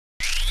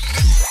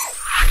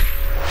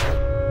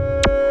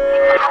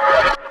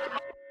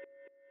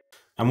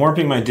I'm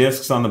warping my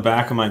discs on the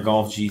back of my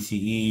Golf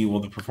GTE. Will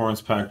the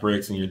performance pack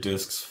brakes and your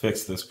discs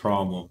fix this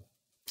problem?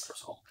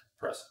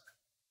 Press.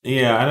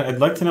 Yeah, I'd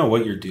like to know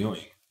what you're doing.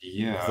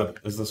 Yeah.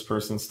 Is this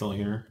person still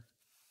here?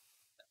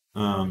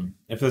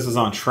 If this is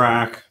on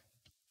track,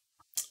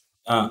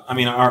 I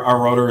mean,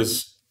 our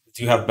rotors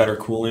do have better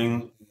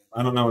cooling.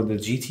 I don't know, the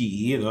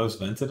GTE, are those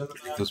vented in the I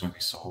think back? those might be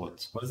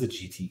solids. What is a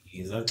GTE?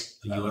 Is that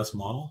a US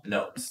model?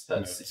 No,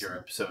 that's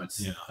Europe. So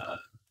it's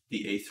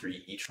the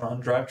A3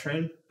 e-tron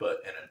drivetrain, but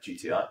in a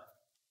GTI.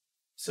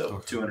 So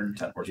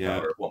 210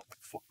 horsepower, 1.4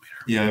 liter.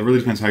 Yeah, it really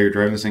depends how you're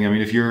driving this thing. I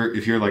mean, if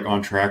you're like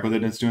on track with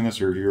it and it's doing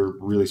this, or if you're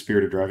really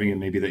spirited driving, and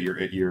maybe that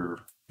your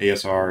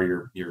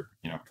ASR, your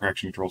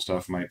traction control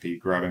stuff might be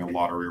grabbing a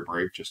lot of rear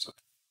brake just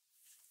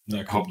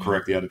to help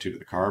correct the attitude of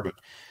the car. But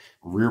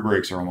rear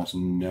brakes are almost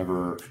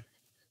never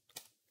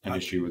an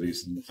issue with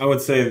these things. I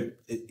would say,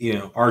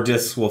 our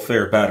discs will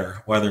fare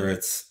better, whether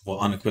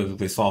will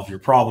unequivocally solve your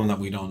problem that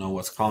we don't know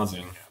what's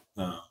causing.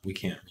 We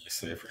can't really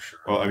say for sure.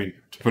 Well, I mean,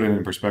 to put it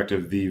in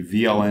perspective, the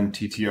VLN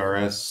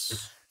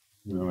TTRS,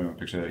 I don't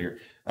picture that here,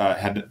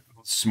 had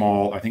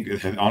small,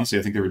 honestly,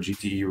 I think they were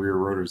GTE rear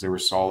rotors. They were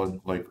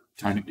solid, like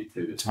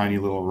tiny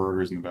little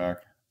rotors in the back.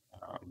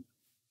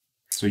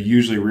 So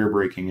usually rear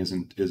braking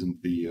isn't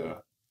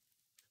the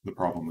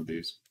problem with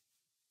these.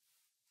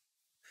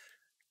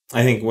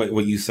 I think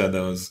what you said,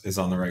 though, is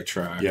on the right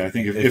track. Yeah, I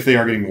think if they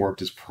are getting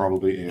warped, it's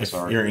probably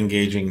ASR. If you're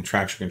engaging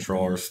traction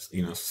control or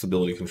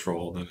stability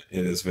control, then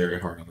it is very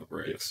hard on the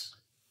brakes.